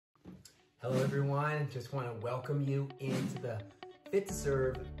Hello everyone, just want to welcome you into the Fit to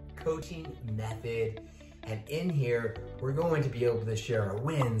Serve coaching method. And in here, we're going to be able to share our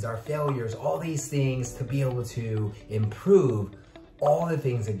wins, our failures, all these things to be able to improve all the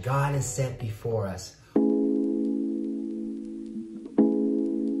things that God has set before us.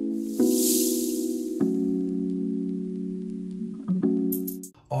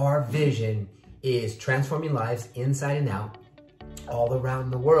 Our vision is transforming lives inside and out, all around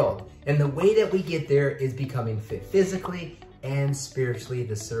the world. And the way that we get there is becoming fit physically and spiritually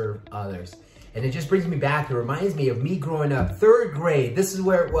to serve others. And it just brings me back, it reminds me of me growing up, 3rd grade. This is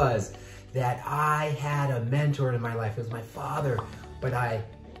where it was that I had a mentor in my life. It was my father, but I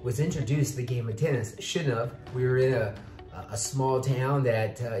was introduced to the game of tennis. Shouldn't have. We were in a small town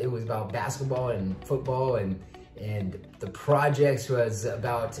that it was about basketball and football, and the projects was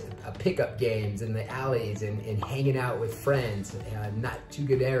about pickup games in the alleys and hanging out with friends, not too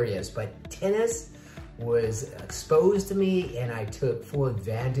good areas. But tennis was exposed to me and I took full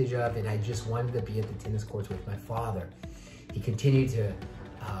advantage of, and I just wanted to be at the tennis courts with my father. He continued to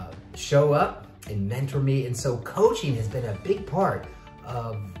show up and mentor me, and so coaching has been a big part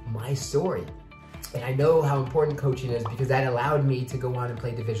of my story. And I know how important coaching is because that allowed me to go on and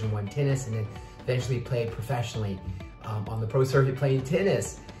play Division I tennis, and then eventually played professionally on the pro circuit playing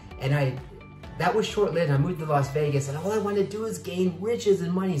tennis. And that was short-lived. I moved to Las Vegas, and all I wanted to do is gain riches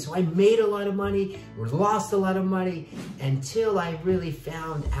and money. So I made a lot of money, lost a lot of money, until I really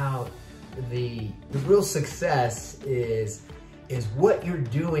found out the real success is what you're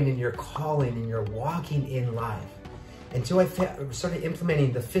doing in your calling and you're walking in life. Until I started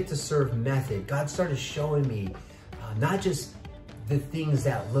implementing the Fit to Serve method, God started showing me not just the things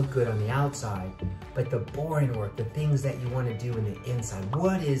that look good on the outside, but the boring work, the things that you want to do in the inside.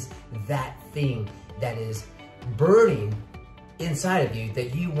 What is that thing that is burning inside of you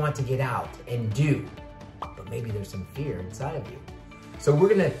that you want to get out and do? But maybe there's some fear inside of you. So we're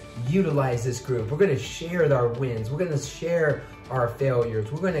going to utilize this group. We're going to share our wins. We're going to share our failures.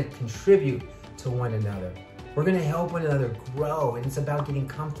 We're going to contribute to one another. We're going to help one another grow, and it's about getting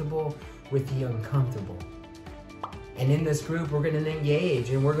comfortable with the uncomfortable. And in this group, we're going to engage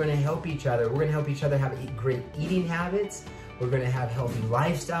and we're going to help each other. We're going to help each other have great eating habits. We're going to have healthy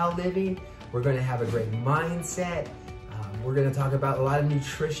lifestyle living. We're going to have a great mindset. We're going to talk about a lot of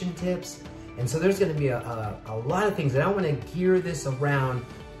nutrition tips. And so there's going to be a lot of things, and I want to gear this around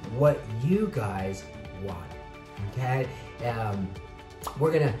what you guys want, okay?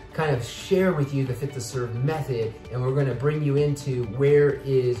 We're going to kind of share with you the Fit to Serve method, and we're going to bring you into where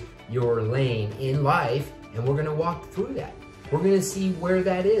is your lane in life. And we're going to walk through that. We're going to see where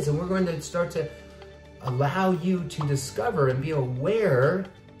that is, and we're going to start to allow you to discover and be aware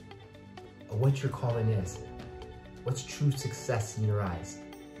of what your calling is. What's true success in your eyes?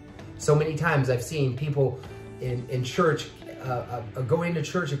 So many times I've seen people in church, going to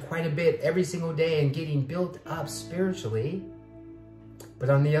church quite a bit every single day and getting built up spiritually, but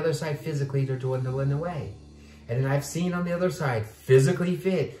on the other side, physically, they're dwindling away. And then I've seen on the other side, physically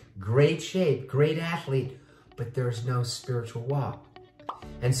fit, great shape, great athlete, but there's no spiritual walk.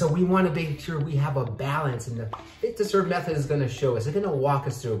 And so we want to make sure we have a balance, and the Fit to Serve method is going to show us. It's going to walk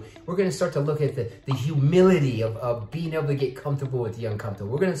us through. We're going to start to look at the humility of being able to get comfortable with the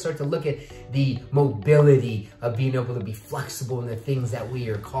uncomfortable. We're going to start to look at the mobility of being able to be flexible in the things that we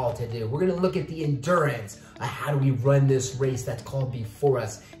are called to do. We're going to look at the endurance of how do we run this race that's called before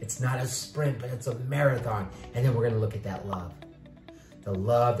us. It's not a sprint, but it's a marathon. And then we're going to look at that love. The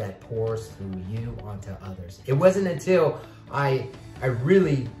love that pours through you onto others. It wasn't until I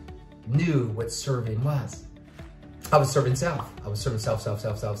really knew what serving was. I was serving self. I was serving self,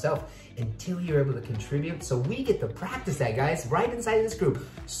 until you're able to contribute. So we get to practice that, guys, right inside this group.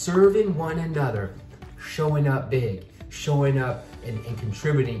 Serving one another, showing up big, showing up and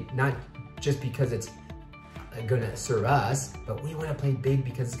contributing, not just because it's gonna serve us, but we wanna play big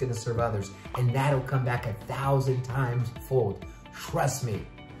because it's gonna serve others. And that'll come back 1,000 times fold. Trust me,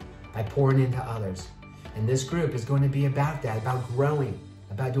 by pouring into others. And this group is going to be about that, about growing,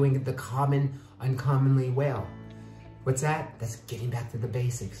 about doing the common uncommonly well. What's that? That's getting back to the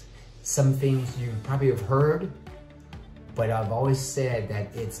basics. Some things you probably have heard, but I've always said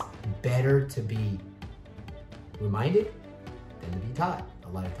that it's better to be reminded than to be taught a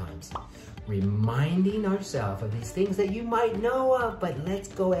lot of times. Reminding ourselves of these things that you might know of, but let's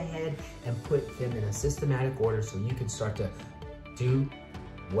go ahead and put them in a systematic order so you can start to do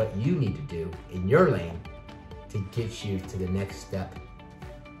what you need to do in your lane to get you to the next step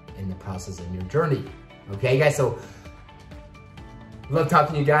in the process of your journey. Okay, guys, so Love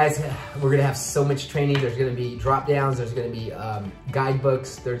talking to you guys. We're gonna have so much training. There's gonna be drop downs, there's gonna be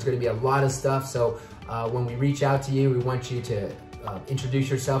guidebooks, there's gonna be a lot of stuff. So when we reach out to you, we want you to introduce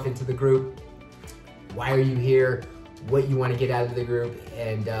yourself into the group. Why are you here? What you want to get out of the group?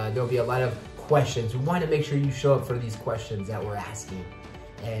 And there'll be a lot of questions. We want to make sure you show up for these questions that we're asking.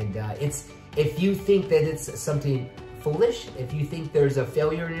 And if you think that it's something foolish, if you think there's a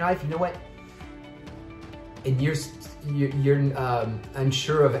failure in your life, you know what? And you're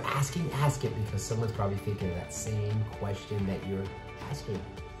unsure of asking, ask it, because someone's probably thinking of that same question that you're asking.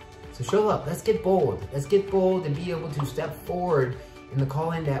 So show up. Let's get bold. Let's get bold and be able to step forward in the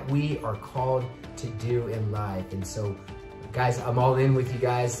calling that we are called to do in life. And so, guys, I'm all in with you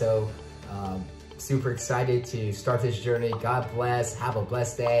guys. So super excited to start this journey. God bless. Have a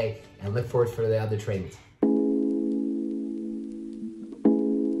blessed day, and look forward for the other trainings.